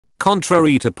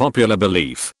Contrary to popular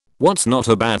belief, what's not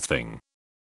a bad thing?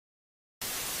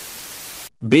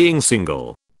 Being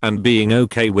single, and being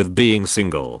okay with being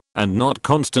single, and not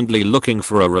constantly looking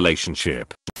for a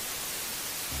relationship.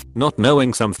 Not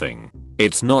knowing something.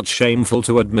 It's not shameful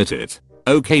to admit it.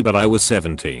 Okay, but I was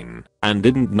 17 and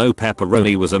didn't know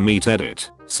pepperoni was a meat edit.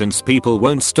 Since people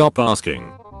won't stop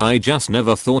asking, I just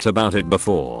never thought about it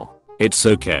before. It's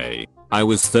okay. I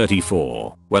was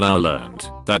 34 when I learned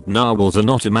that narwhals are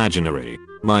not imaginary.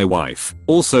 My wife,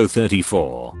 also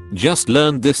 34, just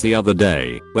learned this the other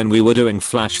day when we were doing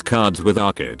flashcards with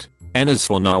our kid. N is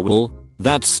for narwhal?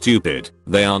 That's stupid.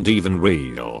 They aren't even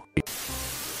real.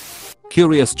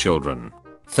 Curious children.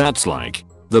 That's like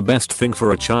the best thing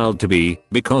for a child to be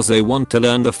because they want to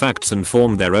learn the facts and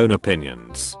form their own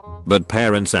opinions. But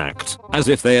parents act as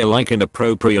if they are like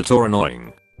inappropriate or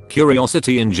annoying.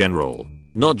 Curiosity in general,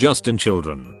 not just in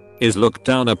children, is looked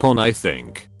down upon, I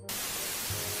think.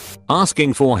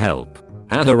 Asking for help.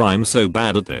 Hada, I'm so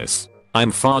bad at this.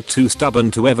 I'm far too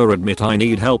stubborn to ever admit I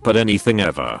need help at anything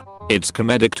ever. It's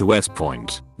comedic to S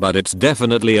point, but it's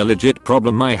definitely a legit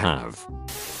problem I have.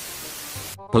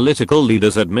 Political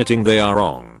leaders admitting they are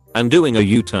wrong and doing a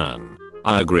U-turn.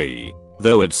 I agree.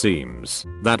 Though it seems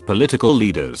that political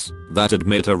leaders that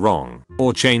admit are wrong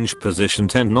or change position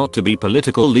tend not to be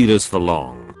political leaders for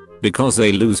long because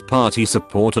they lose party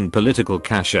support and political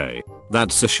cachet.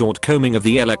 That's a shortcoming of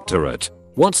the electorate.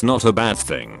 What's not a bad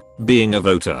thing? Being a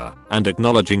voter and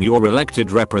acknowledging your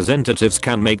elected representatives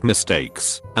can make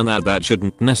mistakes, and that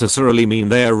shouldn't necessarily mean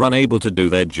they are unable to do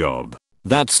their job.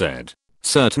 That said,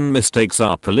 certain mistakes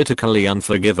are politically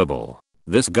unforgivable.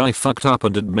 This guy fucked up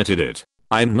and admitted it.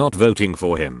 I'm not voting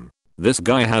for him. This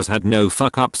guy has had no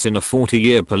fuck ups in a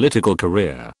 40-year political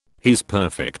career. He's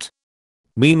perfect.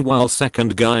 Meanwhile,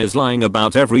 second guy is lying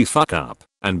about every fuck up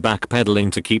and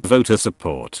backpedaling to keep voter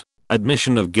support.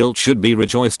 Admission of guilt should be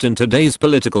rejoiced in today's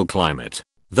political climate.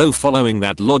 Though following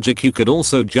that logic, you could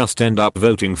also just end up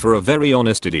voting for a very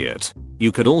honest idiot.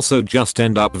 You could also just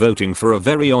end up voting for a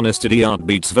very honest idiot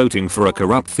beats voting for a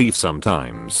corrupt thief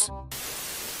sometimes.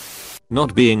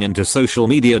 Not being into social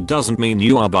media doesn't mean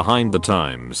you are behind the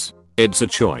times. It's a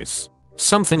choice.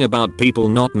 Something about people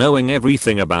not knowing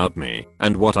everything about me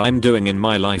and what I'm doing in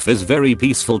my life is very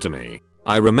peaceful to me.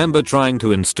 I remember trying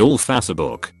to install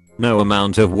Facebook. No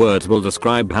amount of words will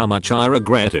describe how much I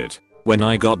regret it. When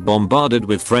I got bombarded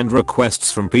with friend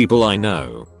requests from people I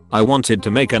know, I wanted to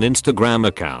make an Instagram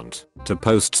account to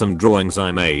post some drawings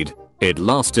I made. It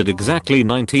lasted exactly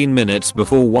 19 minutes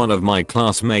before one of my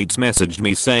classmates messaged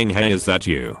me saying, "Hey, is that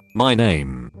you? My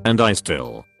name." And I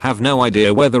still have no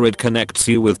idea whether it connects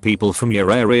you with people from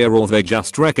your area or they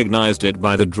just recognized it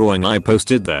by the drawing I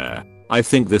posted there. I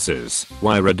think this is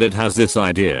why Reddit has this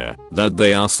idea that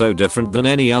they are so different than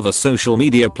any other social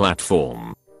media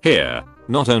platform. Here,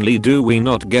 not only do we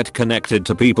not get connected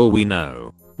to people we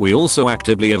know, we also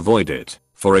actively avoid it.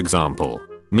 For example,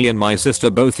 me and my sister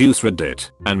both use Reddit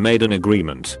and made an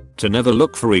agreement to never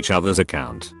look for each other's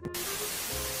account.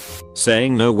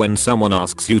 Saying no when someone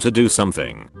asks you to do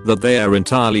something that they are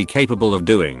entirely capable of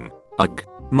doing. Ugh.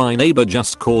 My neighbor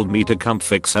just called me to come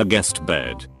fix her guest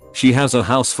bed. She has a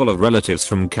house full of relatives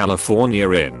from California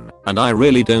and I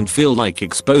really don't feel like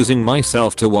exposing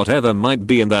myself to whatever might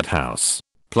be in that house.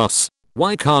 Plus,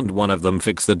 why can't one of them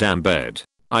fix the damn bed?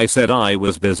 I said I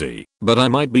was busy, but I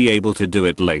might be able to do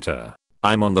it later.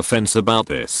 I'm on the fence about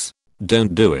this.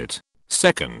 Don't do it.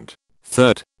 Second,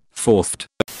 third, fourth.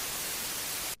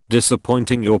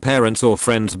 Disappointing your parents or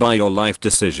friends by your life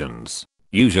decisions.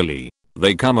 Usually,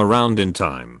 they come around in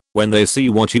time when they see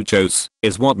what you chose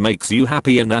is what makes you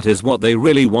happy and that is what they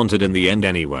really wanted in the end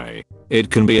anyway. It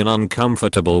can be an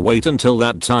uncomfortable wait until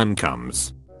that time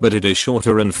comes, but it is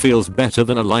shorter and feels better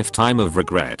than a lifetime of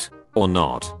regret. Or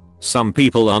not. Some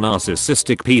people are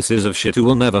narcissistic pieces of shit who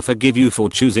will never forgive you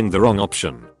for choosing the wrong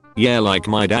option. Yeah, like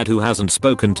my dad who hasn't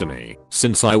spoken to me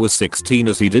since I was 16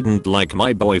 as he didn't like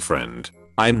my boyfriend.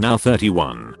 I'm now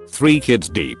 31, 3 kids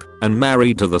deep, and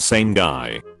married to the same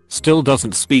guy. Still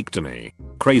doesn't speak to me.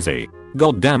 Crazy.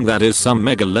 Goddamn, that is some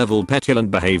mega level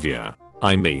petulant behavior.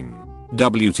 I mean,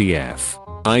 WTF.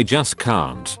 I just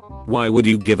can't. Why would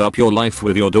you give up your life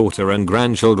with your daughter and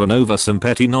grandchildren over some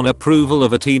petty non-approval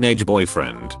of a teenage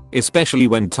boyfriend, especially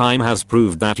when time has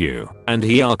proved that you and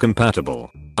he are compatible?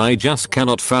 I just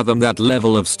cannot fathom that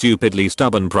level of stupidly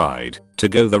stubborn pride to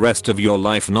go the rest of your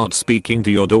life not speaking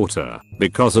to your daughter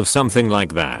because of something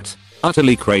like that.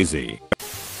 Utterly crazy.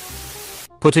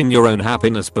 Putting your own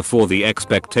happiness before the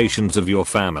expectations of your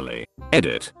family.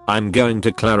 Edit. I'm going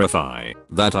to clarify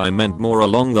that I meant more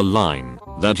along the line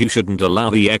that you shouldn't allow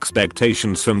the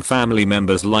expectations from family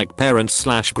members like parents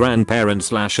 /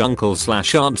 grandparents / uncles /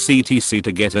 aunts etc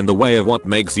to get in the way of what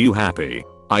makes you happy.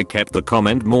 I kept the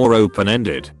comment more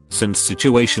open-ended, since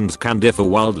situations can differ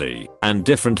wildly, and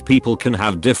different people can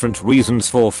have different reasons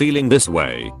for feeling this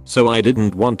way, so I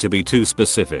didn't want to be too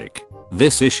specific.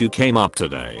 This issue came up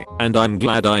today, and I'm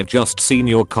glad I've just seen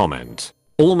your comment.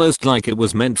 Almost like it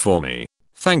was meant for me.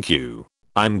 Thank you.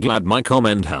 I'm glad my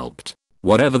comment helped.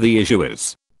 Whatever the issue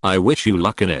is, I wish you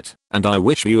luck in it, and I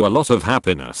wish you a lot of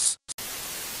happiness.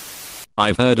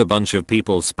 I've heard a bunch of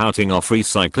people spouting off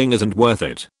recycling isn't worth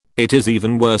it. It is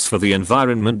even worse for the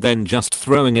environment than just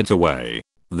throwing it away.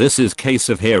 This is case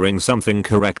of hearing something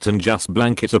correct and just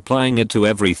blanket applying it to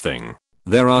everything.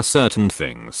 There are certain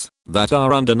things that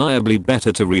are undeniably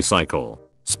better to recycle,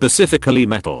 specifically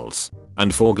metals,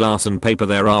 and for glass and paper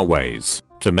there are ways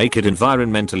to make it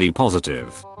environmentally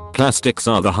positive. Plastics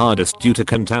are the hardest due to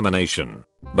contamination,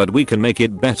 but we can make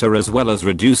it better as well as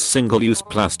reduce single-use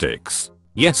plastics.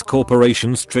 Yes,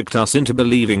 corporations tricked us into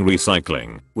believing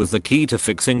recycling was the key to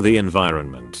fixing the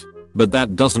environment, but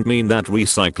that doesn't mean that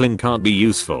recycling can't be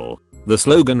useful. The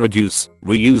slogan reduce,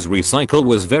 reuse, recycle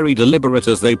was very deliberate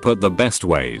as they put the best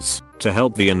ways to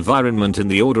help the environment in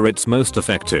the order it's most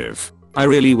effective. I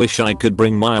really wish I could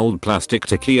bring my old plastic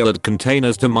tequila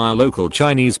containers to my local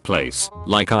Chinese place,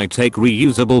 like I take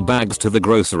reusable bags to the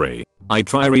grocery. I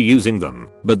try reusing them,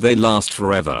 but they last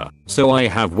forever, so I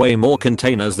have way more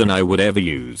containers than I would ever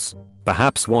use.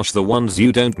 Perhaps wash the ones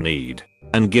you don't need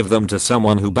and give them to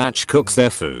someone who batch cooks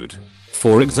their food.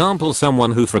 For example,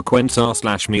 someone who frequents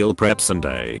r/meal prep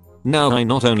Sunday. Now I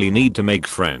not only need to make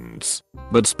friends,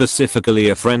 but specifically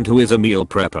a friend who is a meal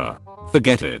prepper.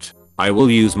 Forget it. I will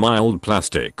use my old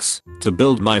plastics to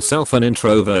build myself an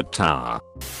introvert tower.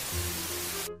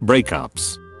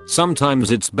 Breakups.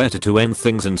 Sometimes it's better to end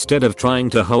things instead of trying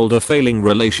to hold a failing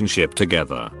relationship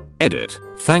together. Edit.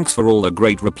 Thanks for all the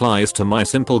great replies to my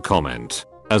simple comment,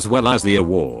 as well as the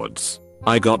awards.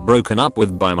 I got broken up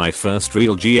with by my first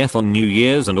real GF on New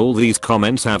Year's, and all these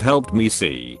comments have helped me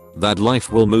see that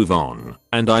life will move on,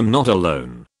 and I'm not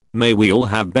alone. May we all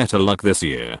have better luck this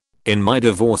year. In my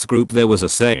divorce group there was a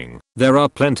saying, there are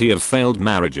plenty of failed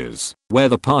marriages where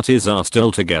the parties are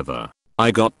still together.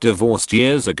 I got divorced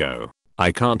years ago.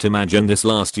 I can't imagine this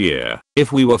last year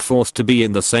if we were forced to be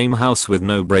in the same house with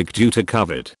no break due to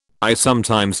COVID. I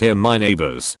sometimes hear my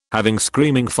neighbors having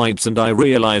screaming fights, and I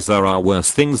realize there are worse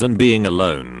things than being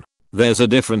alone. There's a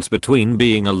difference between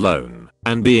being alone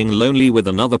and being lonely with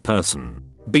another person.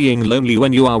 Being lonely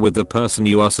when you are with the person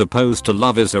you are supposed to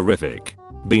love is horrific.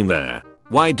 Been there.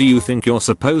 Why do you think you're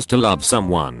supposed to love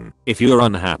someone if you're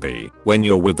unhappy when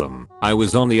you're with them? I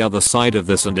was on the other side of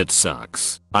this and it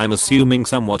sucks. I'm assuming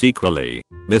somewhat equally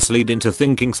misled into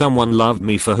thinking someone loved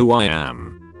me for who I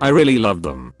am. I really loved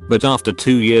them, but after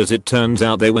 2 years it turns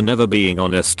out they were never being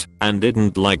honest and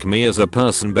didn't like me as a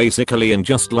person basically, and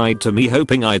just lied to me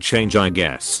hoping I'd change, I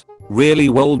guess. Really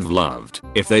would've loved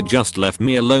if they'd just left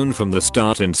me alone from the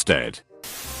start instead.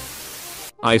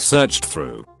 I searched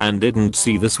through and didn't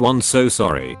see this one, so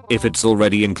sorry if it's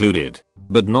already included.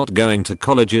 But not going to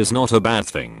college is not a bad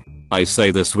thing. I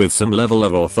say this with some level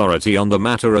of authority on the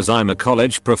matter as I'm a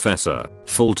college professor,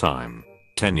 full-time,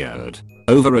 tenured,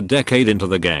 over a decade into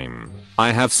the game.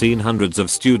 I have seen hundreds of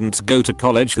students go to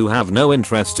college who have no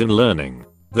interest in learning.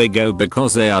 They go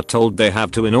because they are told they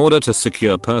have to in order to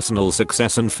secure personal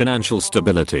success and financial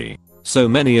stability. So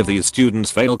many of these students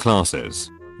fail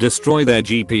classes, destroy their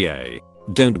GPA,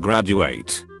 don't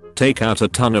graduate, take out a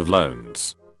ton of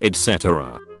loans,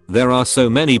 etc. There are so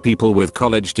many people with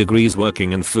college degrees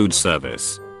working in food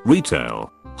service,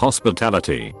 retail,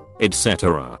 hospitality,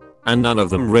 etc. And none of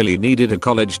them really needed a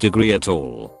college degree at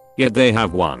all. Yet they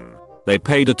have one. They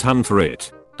paid a ton for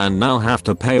it, and now have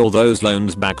to pay all those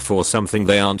loans back for something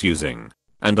they aren't using.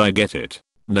 And I get it.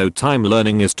 No time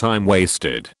learning is time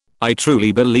wasted. I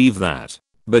truly believe that.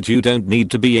 But you don't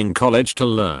need to be in college to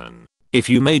learn. If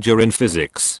you major in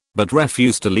physics, but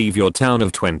refuse to leave your town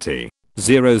of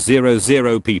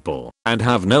 20,000 people, and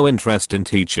have no interest in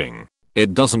teaching,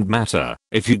 it doesn't matter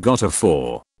if you got a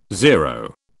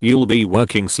 4.0. You'll be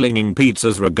working slinging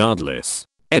pizzas regardless.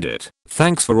 Edit.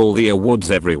 Thanks for all the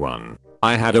awards everyone.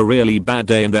 I had a really bad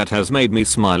day and that has made me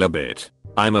smile a bit.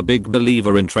 I'm a big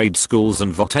believer in trade schools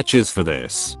and voteches for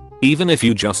this. Even if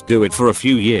you just do it for a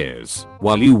few years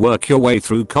while you work your way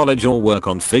through college or work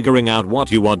on figuring out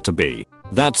what you want to be,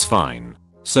 that's fine.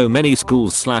 So many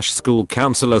schools/school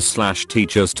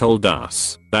counselors/teachers told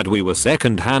us that we were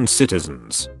second-hand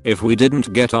citizens if we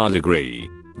didn't get our degree.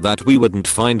 that we wouldn't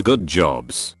find good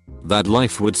jobs, that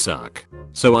life would suck.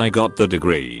 So I got the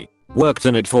degree, worked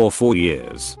in it for 4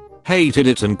 years, hated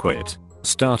it and quit,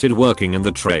 started working in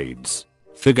the trades,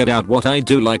 figured out what I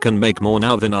do like and make more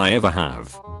now than I ever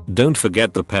have. Don't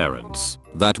forget the parents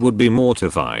that would be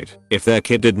mortified if their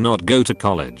kid did not go to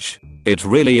college. It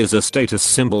really is a status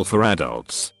symbol for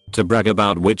adults to brag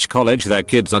about which college their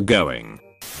kids are going.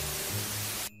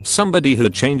 Somebody who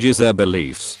changes their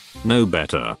beliefs, know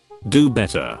better, do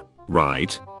better,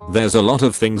 right? There's a lot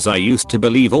of things I used to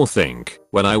believe or think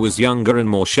when I was younger and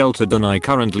more sheltered than I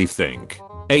currently think.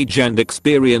 Age and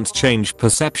experience change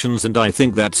perceptions, and I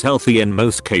think that's healthy in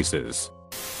most cases.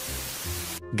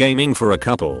 Gaming for a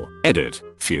couple, edit,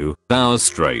 few hours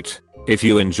straight. If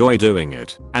you enjoy doing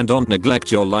it and don't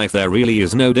neglect your life, there really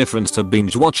is no difference to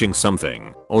binge watching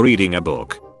something or reading a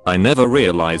book. I never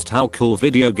realized how cool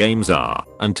video games are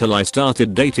until I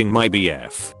started dating my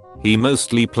BF. He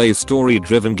mostly plays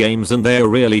story-driven games and they're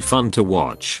really fun to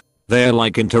watch. They're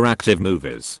like interactive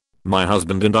movies. My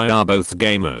husband and I are both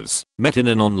gamers, met in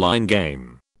an online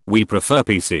game. We prefer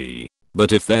PC,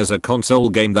 but if there's a console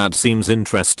game that seems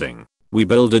interesting, we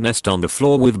build a nest on the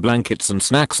floor with blankets and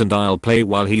snacks and I'll play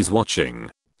while he's watching.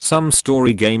 Some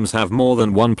story games have more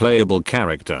than one playable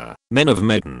character, Men of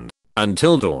Medan,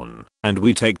 Until Dawn, and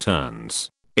we take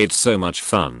turns. It's so much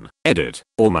fun. Edit,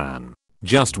 oh man.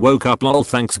 Just woke up lol,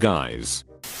 thanks guys.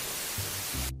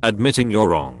 Admitting you're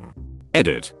wrong.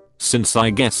 Edit, since I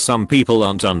guess some people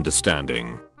aren't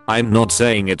understanding. I'm not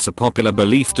saying it's a popular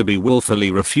belief to be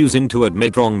willfully refusing to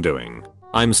admit wrongdoing.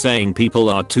 I'm saying people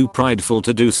are too prideful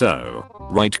to do so.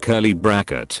 Right curly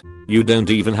bracket. You don't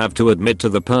even have to admit to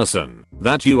the person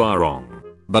that you are wrong,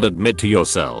 but admit to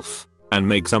yourself and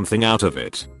make something out of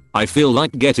it. I feel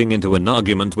like getting into an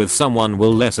argument with someone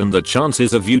will lessen the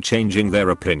chances of you changing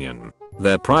their opinion.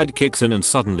 Their pride kicks in and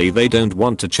suddenly they don't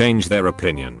want to change their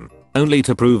opinion, only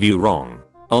to prove you wrong.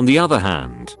 On the other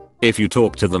hand, if you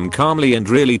talk to them calmly and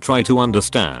really try to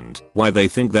understand why they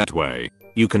think that way,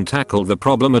 you can tackle the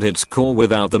problem at its core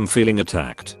without them feeling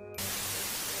attacked.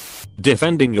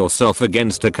 Defending yourself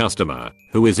against a customer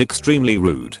who is extremely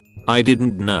rude. I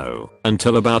didn't know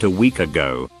until about a week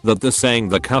ago that the saying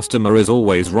 "the customer is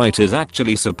always right" is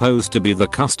actually supposed to be "the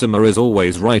customer is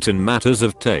always right" in matters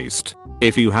of taste.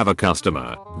 If you have a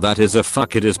customer that is a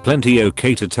fuck, it is plenty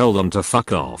okay to tell them to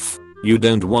fuck off. You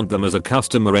don't want them as a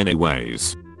customer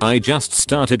anyways. I just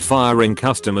started firing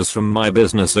customers from my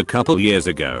business a couple years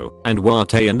ago, and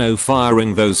what I know,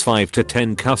 firing those 5 to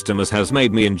 10 customers has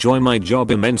made me enjoy my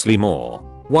job immensely more.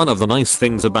 One of the nice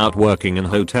things about working in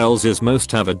hotels is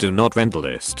most have a do not rent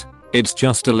list. It's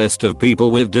just a list of people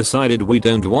we've decided we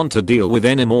don't want to deal with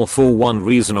anymore for one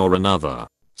reason or another.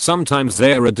 Sometimes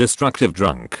they're a destructive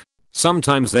drunk.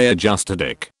 Sometimes they're just a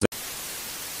dick.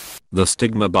 The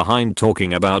stigma behind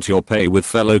talking about your pay with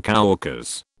fellow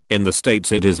coworkers. In the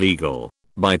States it is legal.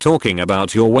 By talking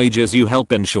about your wages you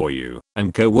help ensure you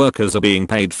and co-workers are being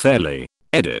paid fairly.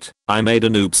 Edit, I made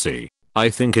an oopsie. I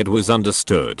think it was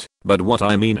understood, but what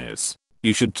I mean is,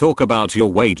 you should talk about your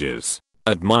wages.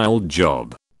 At my old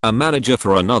job, a manager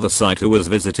for another site who was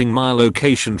visiting my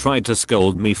location tried to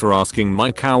scold me for asking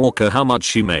my coworker how much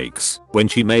she makes when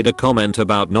she made a comment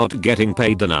about not getting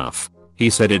paid enough. He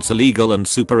said it's illegal and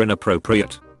super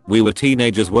inappropriate. We were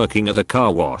teenagers working at a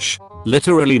car wash.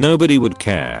 Literally nobody would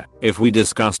care if we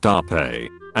discussed our pay,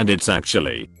 and it's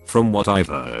actually, from what I've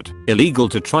heard, illegal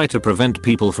to try to prevent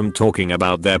people from talking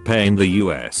about their pay in the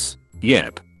US.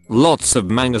 Yep, lots of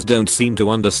mangas don't seem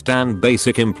to understand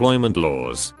basic employment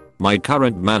laws. My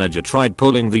current manager tried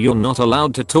pulling the "you're not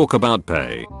allowed to talk about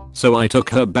pay," so I took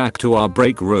her back to our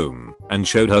break room and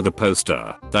showed her the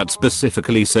poster that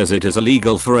specifically says it is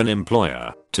illegal for an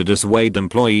employer to dissuade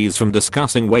employees from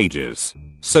discussing wages.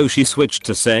 So she switched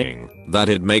to saying that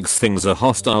it makes things a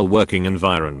hostile working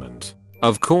environment.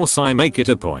 Of course I make it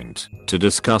a point to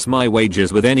discuss my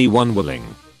wages with anyone willing,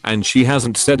 and she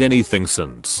hasn't said anything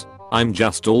since. I'm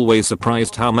just always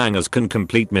surprised how mangas can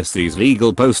completely miss these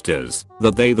legal posters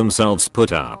that they themselves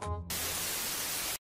put up.